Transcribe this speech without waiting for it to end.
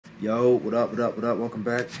Yo, what up, what up, what up? Welcome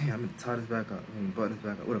back. Damn, I'm gonna tie this back up. Button this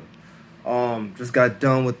back up. Whatever. Just got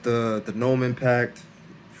done with the Nome impact.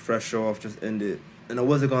 Fresh off, just ended. And I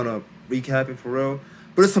wasn't gonna recap it for real.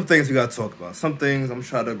 But there's some things we gotta talk about. Some things I'm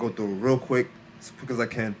trying to go through real quick, as quick as I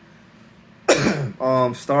can.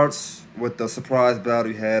 Starts with the surprise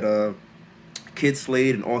battle. You had Kid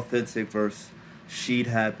Slade and Authentic versus Sheet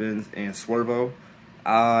Happens and Swervo.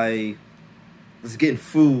 I was getting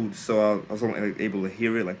food, so I was only able to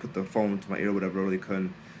hear it, like put the phone to my ear or whatever. I really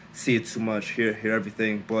couldn't see it too much, hear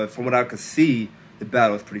everything. But from what I could see, the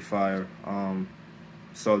battle was pretty fire.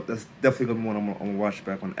 So that's definitely gonna be one I'm gonna watch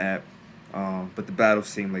back on the app. But the battle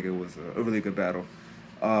seemed like it was a really good battle.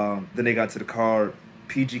 Then they got to the card,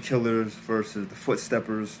 PG Killers versus the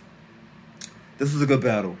Footsteppers. This was a good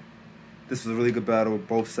battle. This was a really good battle,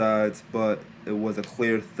 both sides, but it was a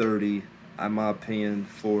clear 30, in my opinion,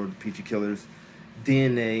 for the PG Killers.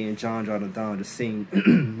 DNA and John and Don just seemed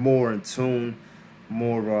more in tune,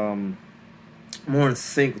 more in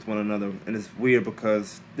sync with one another. And it's weird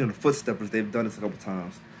because, you know, the Footsteppers, they've done this a couple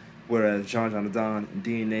times. Whereas John and Don and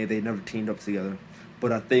DNA, they never teamed up together.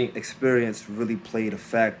 But I think experience really played a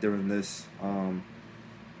factor in this. And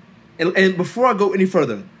before I go any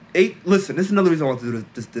further, listen, this is another reason I want to do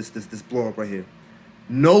this blog right here.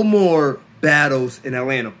 No more battles in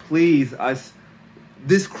Atlanta, please.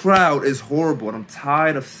 This crowd is horrible, and I'm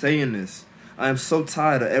tired of saying this. I am so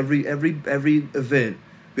tired of every event.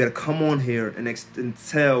 We gotta come on here and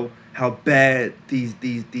tell how bad these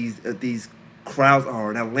crowds are,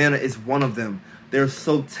 and Atlanta is one of them. They're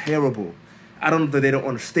so terrible. I don't know if they don't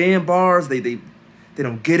understand bars. They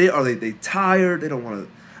don't get it, or they tired. They don't want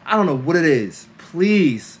to. I don't know what it is.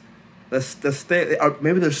 Please, let's stay. Or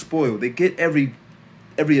maybe they're spoiled. They get every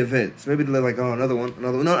event. So maybe they're like, oh, another one.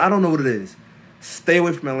 No, I don't know what it is. Stay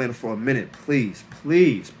away from Atlanta for a minute, please.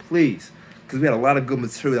 Because we had a lot of good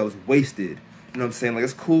material that was wasted. You know what I'm saying? Like,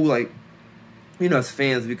 it's cool, like, you know, as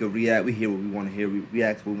fans, we could react. We hear what we want to hear. We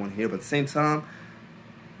react to what we want to hear. But at the same time,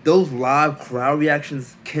 those live crowd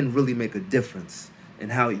reactions can really make a difference in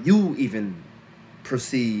how you even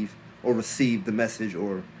perceive or receive the message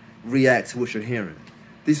or react to what you're hearing.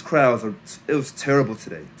 These crowds it was terrible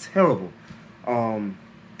today. Terrible.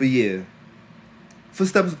 But yeah.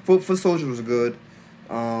 Foot Soldiers was good.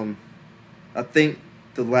 I think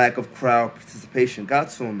the lack of crowd participation got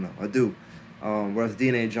to him though. I do. Whereas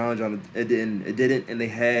DNA and John, it didn't, and they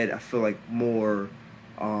had, I feel like, more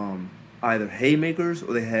either haymakers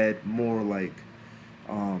or they had more like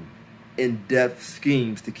in-depth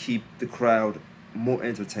schemes to keep the crowd more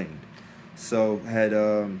entertained. So had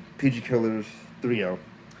PG Killers 3-0.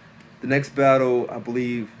 The next battle, I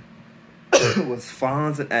believe, was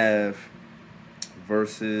Fonz and Av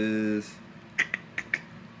versus,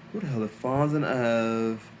 who the hell is Fonz and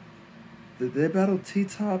Av? Did they battle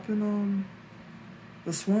T-Top in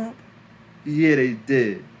the swamp? Yeah, they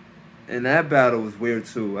did. And that battle was weird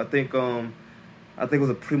too. I think it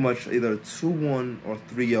was pretty much either a 2-1 or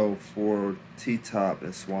 3-0 for T-Top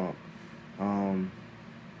and Swamp.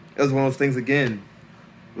 It was one of those things again,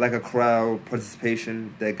 like a crowd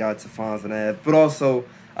participation that got to Fonz and Av, but also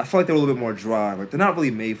I feel like they're a little bit more dry. Like, they're not really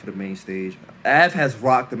made for the main stage. Av has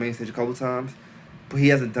rocked the main stage a couple times, but he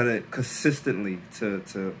hasn't done it consistently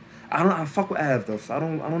to I fuck with Av though, so I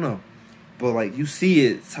don't know. But like, you see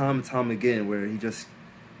it time and time again where he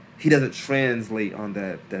doesn't translate on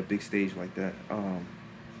that big stage like that.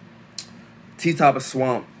 T-Top and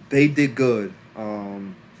Swamp, they did good.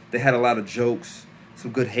 They had a lot of jokes,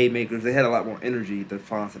 some good haymakers. They had a lot more energy than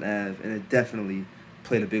Fonz and Av, and it definitely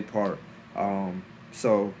played a big part.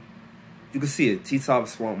 So you can see it. T-Top and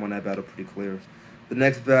Swamp won that battle pretty clear. The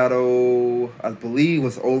next battle, I believe,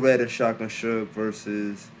 was O-Red and Shotgun Suge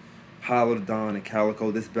versus Hollow Don and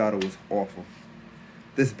Calico. This battle was awful.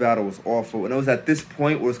 And it was at this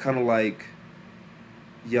point where it's kind of like,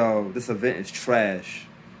 yo, this event is trash.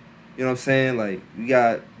 You know what I'm saying? Like,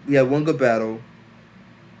 we had one good battle,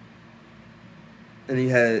 and you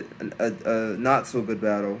had a not so good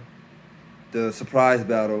battle, the surprise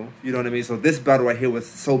battle. You know what I mean? So this battle right here was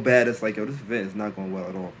so bad. It's like, yo, this event is not going well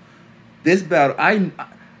at all. This battle, I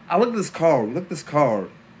look at this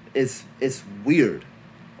card. It's weird.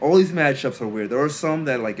 All these matchups are weird. There are some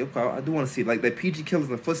that, like, I do want to see, like the PG Killers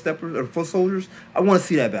and the Footsteppers or Foot Soldiers. I want to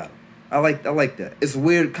see that battle. I like that. It's a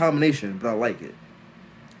weird combination, but I like it.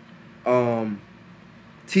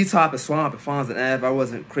 T-Top and Swamp and Fonz and Av, I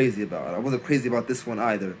wasn't crazy about it. I wasn't crazy about this one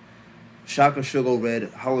either. Shotgun Suge,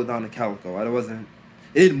 Red, Hollow Down and Calico. It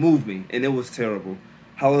didn't move me, and it was terrible.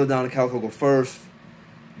 Hollow Down and Calico go first.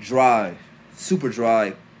 Dry. Super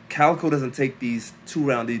dry. Calico doesn't take these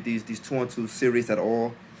 2-on-2 series at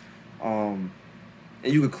all.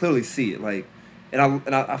 and you could clearly see it. Like,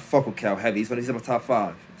 I fuck with Cal heavy. He's in my top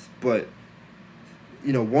 5. But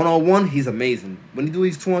you know, 1-on-1, he's amazing. When you do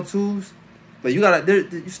these 2-on-2s, like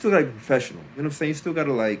you still gotta be professional. You know what I'm saying? You still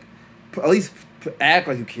gotta like at least act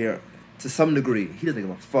like you care to some degree. He doesn't give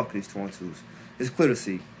a fuck these 2-on-2s. It's clear to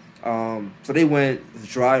see. So they went, it was a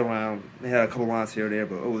dry round. They had a couple lines here and there,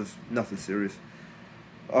 but it was nothing serious.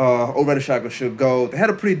 Over the Shotgun should go. They had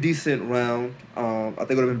a pretty decent round. I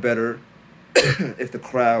think it would have been better if the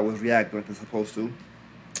crowd was reacting like they're supposed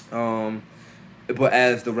to. But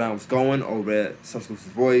as the round was going, Red starts to lose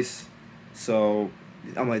his voice. So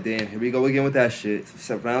I'm like, damn, here we go again with that shit.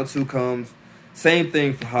 So round 2 comes. Same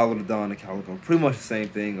thing for Hollow the Don and Calico. Pretty much the same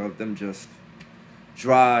thing of them just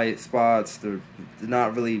dry spots. They're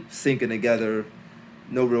not really syncing together.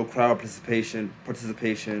 No real crowd participation.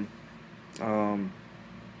 And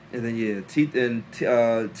then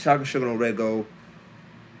Shotgun Sugar and Red go,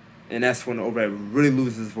 and that's when Red really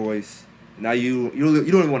loses his voice. Now you don't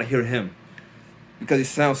even want to hear him because he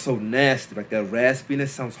sounds so nasty, like that raspiness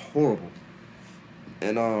sounds horrible.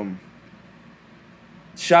 And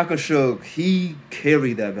Shotgun Sugar, he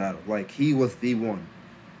carried that battle, like he was the one,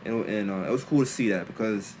 and it was cool to see that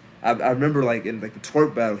because I remember like in like the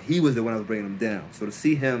Twork battle, he was the one that was bringing him down. So to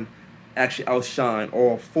see him actually outshine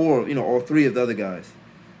all 3 of the other guys,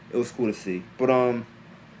 it was cool to see. But I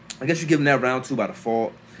guess you're giving that round 2 by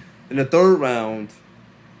default. In the 3rd round,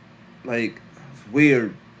 like it's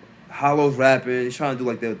weird. Hollow's rapping. He's trying to do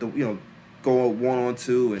like the go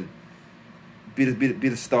 1-on-2 and be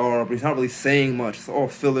the star, but he's not really saying much. It's all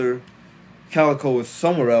filler. Calico is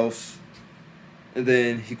somewhere else, and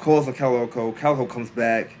then he calls on Calico. Calico comes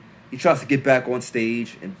back. He tries to get back on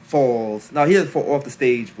stage and falls. Now he doesn't fall off the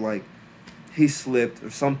stage, but like he slipped or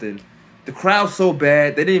something. The crowd's so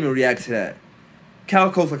bad, they didn't even react to that.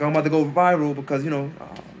 Calico's like, I'm about to go viral because,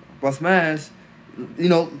 bust my ass.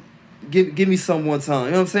 Give me some one time.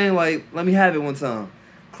 You know what I'm saying? Like, let me have it one time.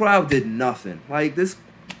 Crowd did nothing. Like, this...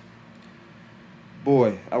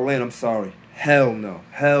 Boy, Atlanta, I'm sorry. Hell no.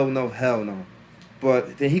 Hell no, hell no.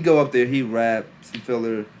 But then he go up there, he rap, some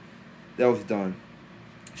filler. That was done.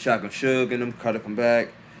 Shotgun Suge and them try to come back.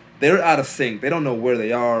 They're out of sync. They don't know where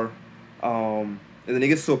they are. And then it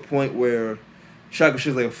gets to a point where Shotgun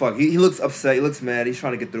Suge's like, fuck. He looks upset. He looks mad. He's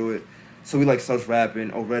trying to get through it. So he, like, starts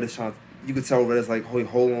rapping. Red is trying to... You could tell Red is like,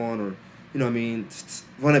 hold on, or, you know what I mean,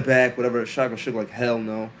 run it back, whatever. Shotgun Suge like, hell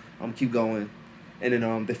no. Keep going. And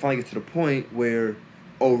then they finally get to the point where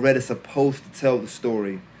Red is supposed to tell the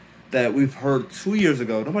story that we've heard 2 years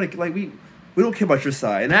ago. Nobody, like, we don't care about your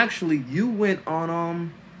side. And actually, you went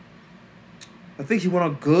on, I think you went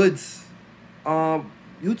on Good's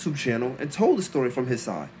YouTube channel and told the story from his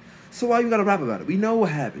side. So why you gotta rap about it? We know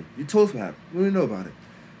what happened. You told us what happened. We didn't know about it.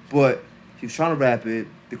 But he was trying to rap it.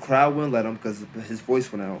 The crowd wouldn't let him because his voice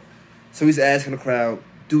went out. So he's asking the crowd,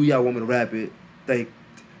 do y'all want me to rap it? Like,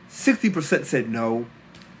 60% said no.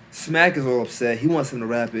 Smack is all upset. He wants him to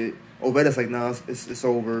rap it. Red is like, nah, it's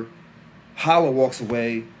over. Hollow walks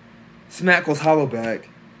away. Smack calls Hollow back.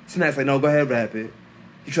 Smack's like, no, go ahead, rap it.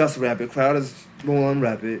 He tries to rap it. Crowd is going on,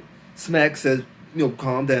 rap it. Smack says,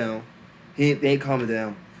 calm down. They ain't calming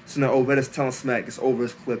down. So now Red is telling Smack it's over,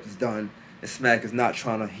 his clip is done. And Smack is not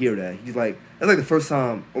trying to hear that. He's like, that's like the first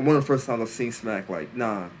time, or one of the first times I've seen Smack like,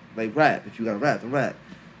 nah, like rap. If you gotta rap, then rap.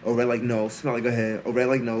 Red like, no. Smack like, go ahead. Red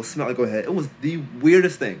like, no. Smack like, go ahead. It was the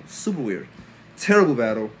weirdest thing. Super weird. Terrible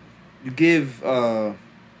battle. You're gonna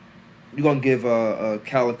give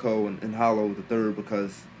Calico and Hollow the 3rd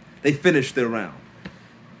because they finished their round.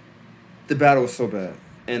 The battle was so bad.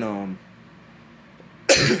 And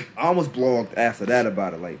I almost blogged after that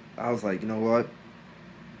about it. Like, I was like, you know what?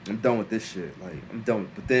 I'm done with this shit. Like, I'm done.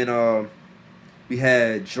 But then we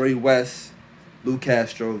had Jerry West, Lou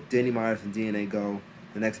Castro, Danny Myers, and DNA go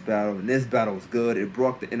the next battle. And this battle was good. It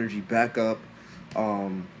brought the energy back up.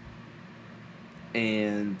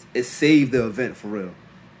 And it saved the event for real.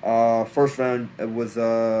 First round, it was,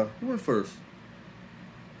 who went first?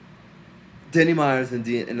 Danny Myers and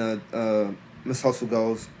Miss Hustle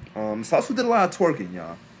goes. Miss Hustle did a lot of twerking,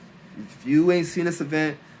 y'all. If you ain't seen this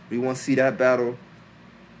event, or you want to see that battle,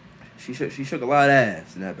 she shook a lot of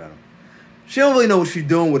ass in that battle. She don't really know what she's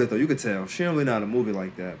doing with it, though. You could tell. She don't really know how to move it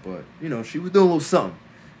like that. But, she was doing a little something.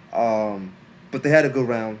 But they had a good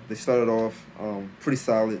round. They started off pretty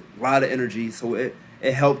solid. A lot of energy. So it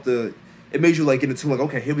helped it made you, like, get into, like,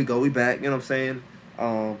 okay, here we go. We back. You know what I'm saying?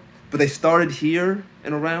 But they started here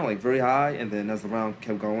in a round, like, very high. And then as the round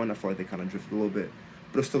kept going, I felt like they kind of drifted a little bit.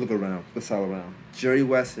 But it's still a good round. Good solid round. Jerry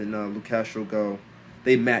West and Lou Castro go.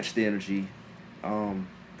 They matched the energy.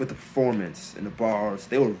 With the performance and the bars,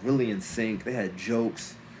 they were really in sync. They had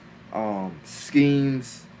jokes.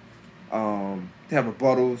 schemes. They have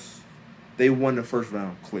rebuttals. They won the first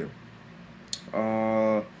round clear.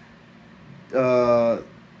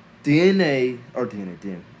 Danny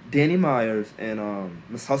Myers and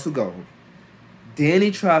Miss Hustle go.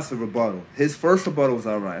 Danny tries to rebuttal. His first rebuttal was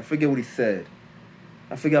alright. I forget what he said.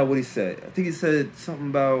 I forgot what he said. I think he said something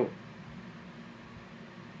about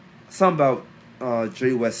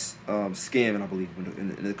Jerry West scamming, I believe,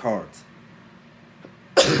 in the cards.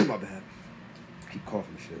 My bad. Keep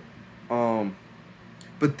coughing and shit.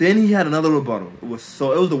 But then he had another rebuttal. It was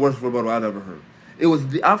the worst rebuttal I've ever heard.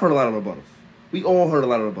 I've heard a lot of rebuttals. We all heard a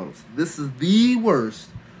lot of rebuttals. This is the worst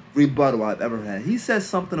rebuttal I've ever had. He said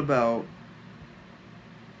something about.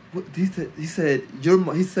 He said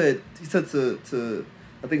to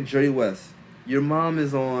I think Jerry West, your mom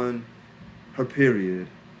is on her period,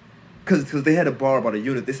 because they had a bar about a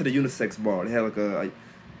unit. They said a unisex bar. They had like a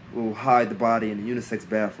will hide the body in a unisex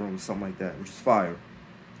bathroom or something like that, which is fire.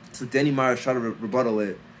 So Danny Myers tried to rebuttal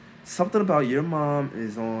it. Something about your mom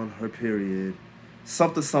is on her period.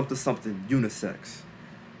 Something unisex.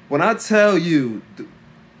 When I tell you,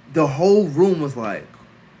 the whole room was like,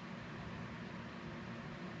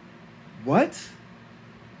 what?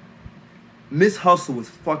 Miss Hustle was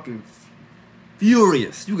fucking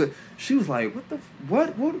furious. She was like,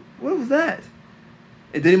 what was that?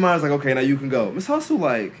 And Danny Myers was like, okay, now you can go. Miss Hustle,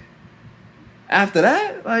 like, after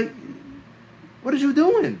that, like, what are you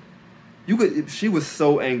doing? She was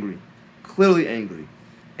so angry, clearly angry,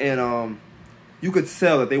 and you could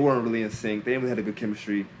tell that they weren't really in sync. They really had a good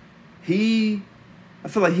chemistry. I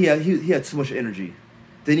feel like he had too much energy.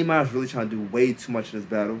 Danny Myers really trying to do way too much in this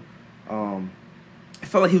battle. I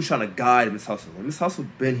felt like he was trying to guide Miss Hustle. Miss Hustle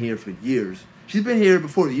been here for years. She's been here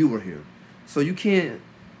before you were here, so you're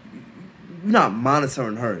not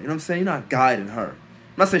monitoring her. You know what I'm saying? You're not guiding her.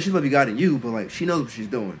 I'm not saying she's gonna be guiding you, but like she knows what she's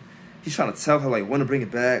doing. He's trying to tell her like when to bring it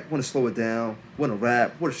back, when to slow it down, when to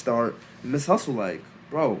rap, where to start. And Miss Hustle like,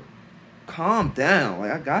 bro, calm down.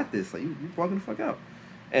 Like I got this. Like you walking the fuck out.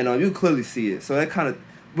 And you clearly see it. So that kind of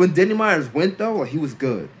when Danny Myers went though, like he was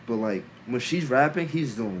good, but like when she's rapping,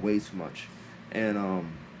 he's doing way too much, and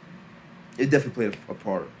it definitely played a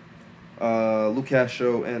part. Lou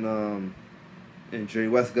Castro and Jerry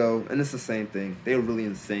West go, and it's the same thing. They were really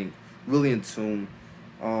in sync, really in tune.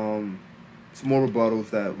 Some more rebuttals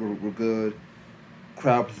that were good.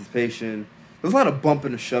 Crowd participation. There was a lot of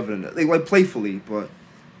bumping and shoving, like playfully, but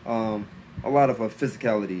a lot of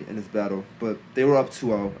physicality in this battle. But they were up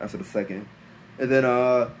 2-0 after the second, and then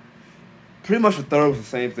pretty much the third was the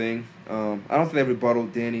same thing. I don't think they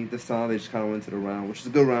rebutted Danny this time. They just kind of went to the round, which is a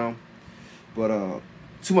good round, but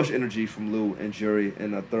too much energy from Lou and Jerry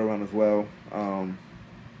in the third round as well.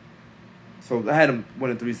 So I had him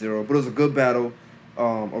winning 3-0, but it was a good battle.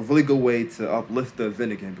 A really good way to uplift the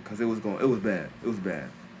event again because it was bad. It was bad.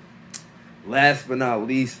 Last but not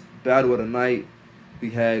least, battle of the night. We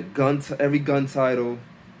had every gun title,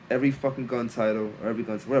 whatever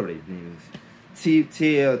their name is.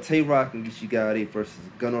 Twork and Geechi versus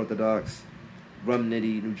Gun Orthodox,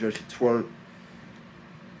 Nitty, New Jersey Twork.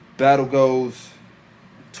 Battle goes.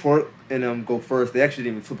 Twork and them go first. They actually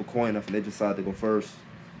didn't even flip a coin up, and they decided to go first.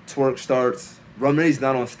 Twork starts. Nitty's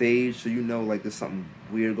not on stage, so you know like there's something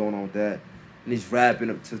weird going on with that. And he's rapping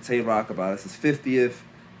up to Twork about it's his 50th.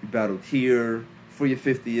 You battled here for your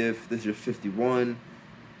 50th. This is your 51.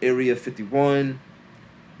 Area 51.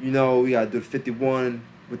 You know, we gotta do the 51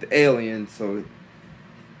 with the alien, so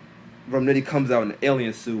Nitty comes out in the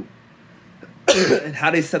alien suit. And how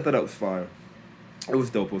they set that up was fire. It was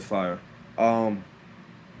dope, it was fire.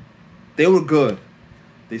 They were good.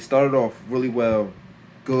 They started off really well.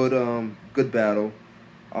 Good battle.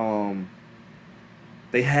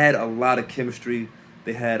 They had a lot of chemistry.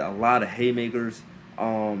 They had a lot of haymakers.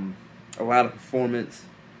 A lot of performance.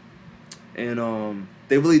 And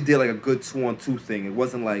they really did like a good 2-on-2 thing. It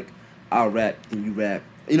wasn't like I'll rap and you rap.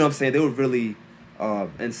 You know what I'm saying? They were really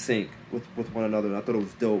in sync with one another. I thought it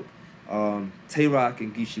was dope. Twork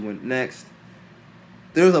and Geechi went next.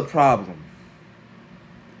 There's a problem.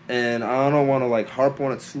 And I don't want to like harp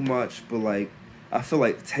on it too much, but like I feel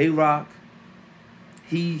like Twork,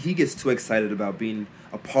 he gets too excited about being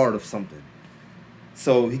a part of something.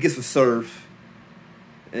 So he gets to surf,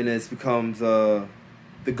 and it becomes the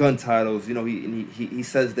gun titles. You know, he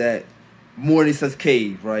says that more than he says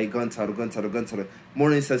cave, right? Gun title. More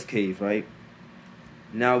than he says cave, right?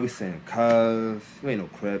 Now we saying cuz, you ain't no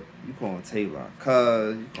crip. You calling Twork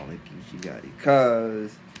cuz, you calling Geechi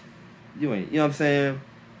cuz, you ain't, you know what I'm saying?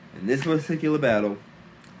 In this particular battle,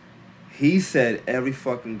 he said every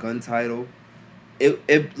fucking gun title.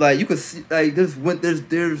 It like you could see like there's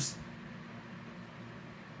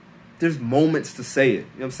there's moments to say it. You know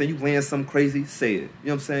what I'm saying? You land something crazy, say it. You know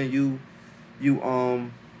what I'm saying? You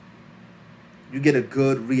get a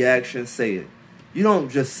good reaction, say it. You don't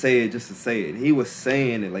just say it just to say it. He was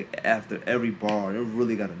saying it like after every bar. It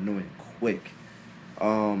really got annoying quick.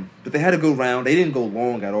 But they had a good round. They didn't go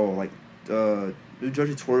long at all. Like New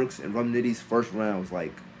Jersey Twork's and Nitty's first round was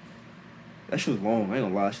like, that shit was long. I ain't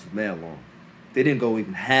gonna lie, shit was mad long. They didn't go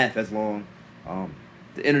even half as long.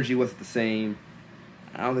 The energy wasn't the same.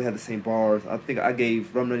 I don't think they had the same bars. I think I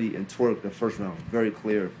gave Nitty and Twork the first round. Very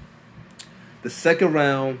clear. The second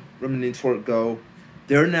round, Nitty and Twork go.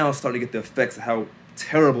 They're now starting to get the effects of how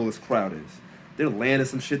terrible this crowd is. They're landing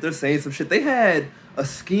some shit. They're saying some shit. They had a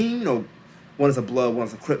scheme. You know, one is a blood, one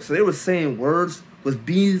is a crip. So they were saying words with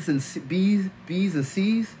B's and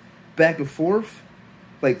C's back and forth.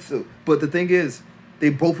 Like so, but the thing is, they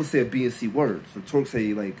both would say a B and C word. So Twork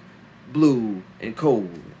say like blue and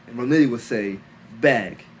cold, and Nitty would say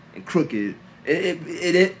bag and crooked.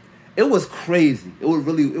 It was crazy. It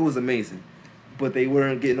was amazing. But they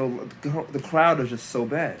weren't getting over. The crowd was just so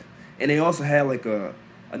bad, and they also had like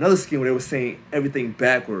another scheme where they were saying everything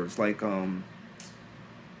backwards. Like I'm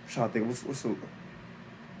trying to think what's so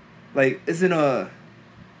like isn't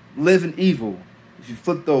live and evil. If you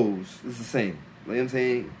flip those, it's the same. You know what I'm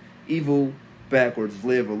saying? Evil backwards is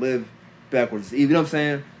live, or live backwards is evil. You know what I'm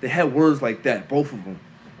saying? They had words like that, both of them,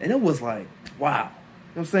 and it was like wow. You know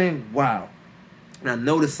what I'm saying? Wow. And I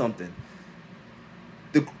noticed something.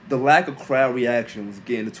 The lack of crowd reaction was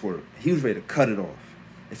getting to Twork. He was ready to cut it off.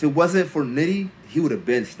 If it wasn't for Nitty, he would have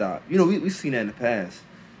been stopped. You know, we've seen that in the past.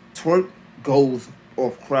 Twork goes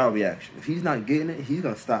off crowd reaction. If he's not getting it, he's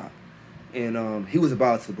going to stop. And he was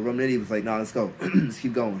about to, but Nitty was like, nah, let's go. Let's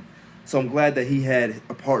keep going. So I'm glad that he had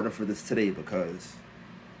a partner for this today, because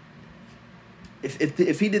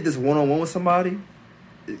if he did this one-on-one with somebody,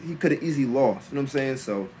 he could have easily lost. You know what I'm saying?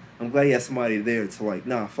 So I'm glad he had somebody there to like,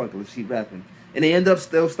 nah, fuck it, let's keep rapping. And they end up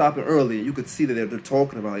still stopping early. You could see that they're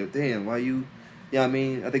talking about it. Like, damn, why you... Yeah, you know I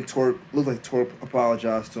mean, I think Twork... Looked like Twork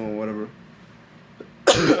apologized to him or whatever.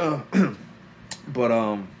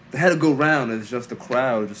 But they had a good round. It's just the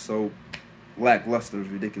crowd just so lackluster. It's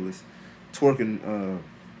ridiculous. Twork and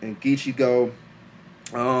Geechi go.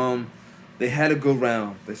 They had a good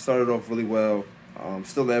round. They started off really well.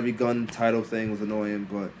 Still, the every gun title thing was annoying,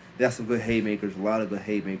 but they had some good haymakers. A lot of good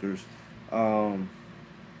haymakers.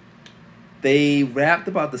 They rapped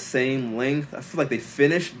about the same length. I feel like they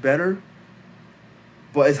finished better,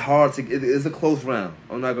 but it's hard to... It's a close round.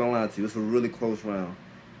 I'm not going to lie to you. It's a really close round.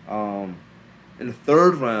 In the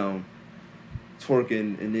third round, Twork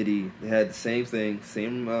and Nitty, they had the same thing,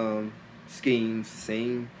 same schemes,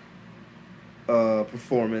 same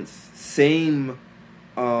performance, same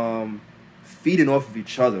feeding off of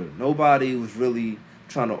each other. Nobody was really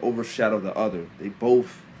trying to overshadow the other. They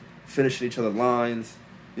both finishing each other's lines.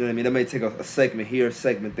 You know what I mean? They may take a segment here, a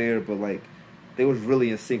segment there, but like they was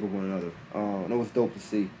really in sync with one another. And it was dope to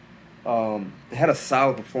see. They had a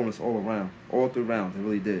solid performance all around, all three rounds. They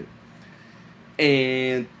really did.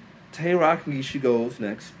 And Twork and Geechi goes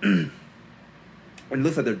next. And it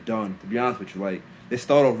looks like they're done, to be honest with you. Like, they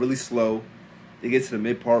start off really slow. They get to the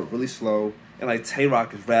mid part really slow. And like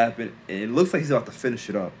Twork is rapping, and it looks like he's about to finish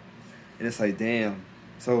it up. And it's like, damn.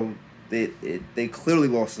 So they clearly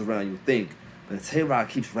lost the round, you would think. But Twork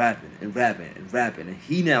keeps rapping and rapping and rapping, and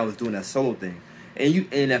he now is doing that solo thing.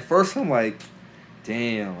 And at first I'm like,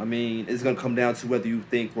 damn. I mean, it's gonna come down to whether you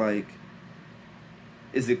think like,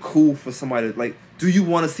 is it cool for somebody to, like, do you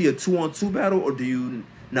want to see a 2-on-2 battle, or do you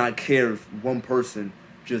not care if one person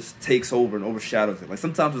just takes over and overshadows it? Like,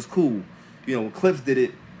 sometimes it's cool. You know, when Clips did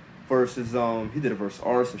it versus he did it versus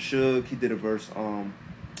Artis and Suge. He did it versus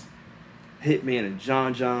Hitman and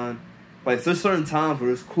John. Like, there's certain times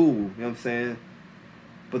where it's cool, you know what I'm saying?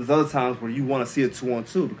 But there's other times where you want to see a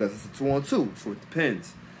 2-on-2 because it's a 2-on-2, so it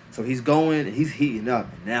depends. So he's going, and he's heating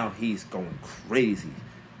up, and now he's going crazy.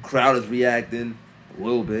 Crowd is reacting a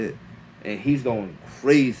little bit, and he's going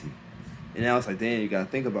crazy. And now it's like, damn, you got to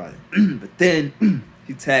think about it. But then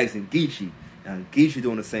he tags in Geechi. Now, Geechi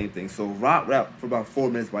doing the same thing. So Rock rap for about 4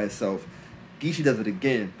 minutes by itself. Geechi does it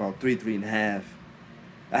again, about 3.5.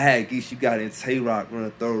 I had Geechi got in Twork run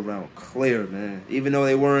the third round clear, man. Even though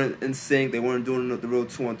they weren't in sync, they weren't doing the real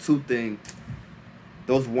 2-on-2 thing,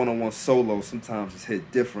 those one-on-one solos sometimes just hit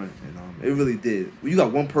different. And it really did. When you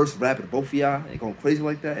got one person rapping both of y'all and going crazy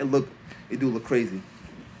like that, it do look crazy.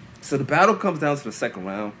 So the battle comes down to the second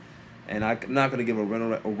round, and I'm not going to give a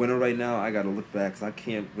winner right now. I got to look back because I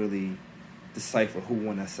can't really decipher who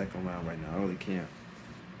won that second round right now. I really can't.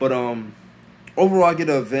 But overall, I get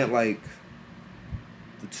an event like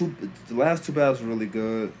the last two battles were really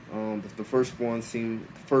good. The first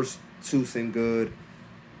two seemed good.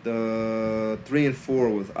 The 3 and 4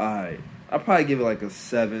 was alright. I'd probably give it like a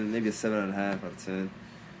 7, maybe a 7.5 out of 10.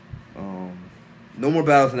 No more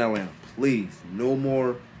battles in Atlanta, please. No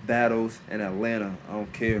more battles in Atlanta. I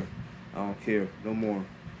don't care. No more.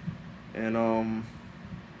 And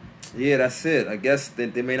yeah, that's it. I guess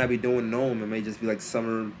they may not be doing Nome. It may just be like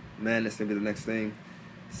Summer Madness, maybe the next thing.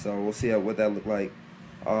 So we'll see what that look like.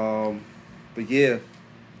 But yeah,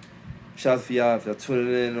 shout out for y'all if y'all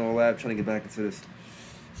tuning in and all that. I'm trying to get back into this.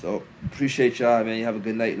 So appreciate y'all, man. You have a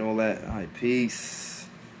good night and all that. All right, peace.